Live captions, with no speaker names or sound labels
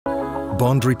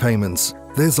Bond repayments.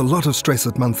 There's a lot of stress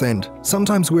at month end.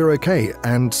 Sometimes we're okay,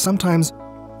 and sometimes,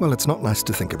 well, it's not nice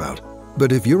to think about.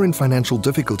 But if you're in financial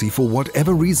difficulty for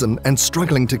whatever reason and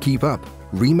struggling to keep up,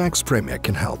 Remax Premier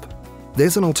can help.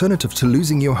 There's an alternative to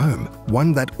losing your home,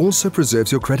 one that also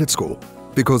preserves your credit score.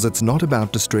 Because it's not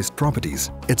about distressed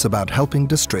properties, it's about helping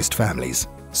distressed families.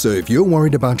 So if you're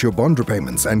worried about your bond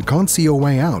repayments and can't see your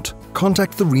way out,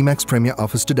 contact the Remax Premier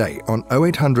office today on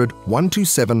 0800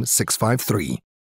 127 653.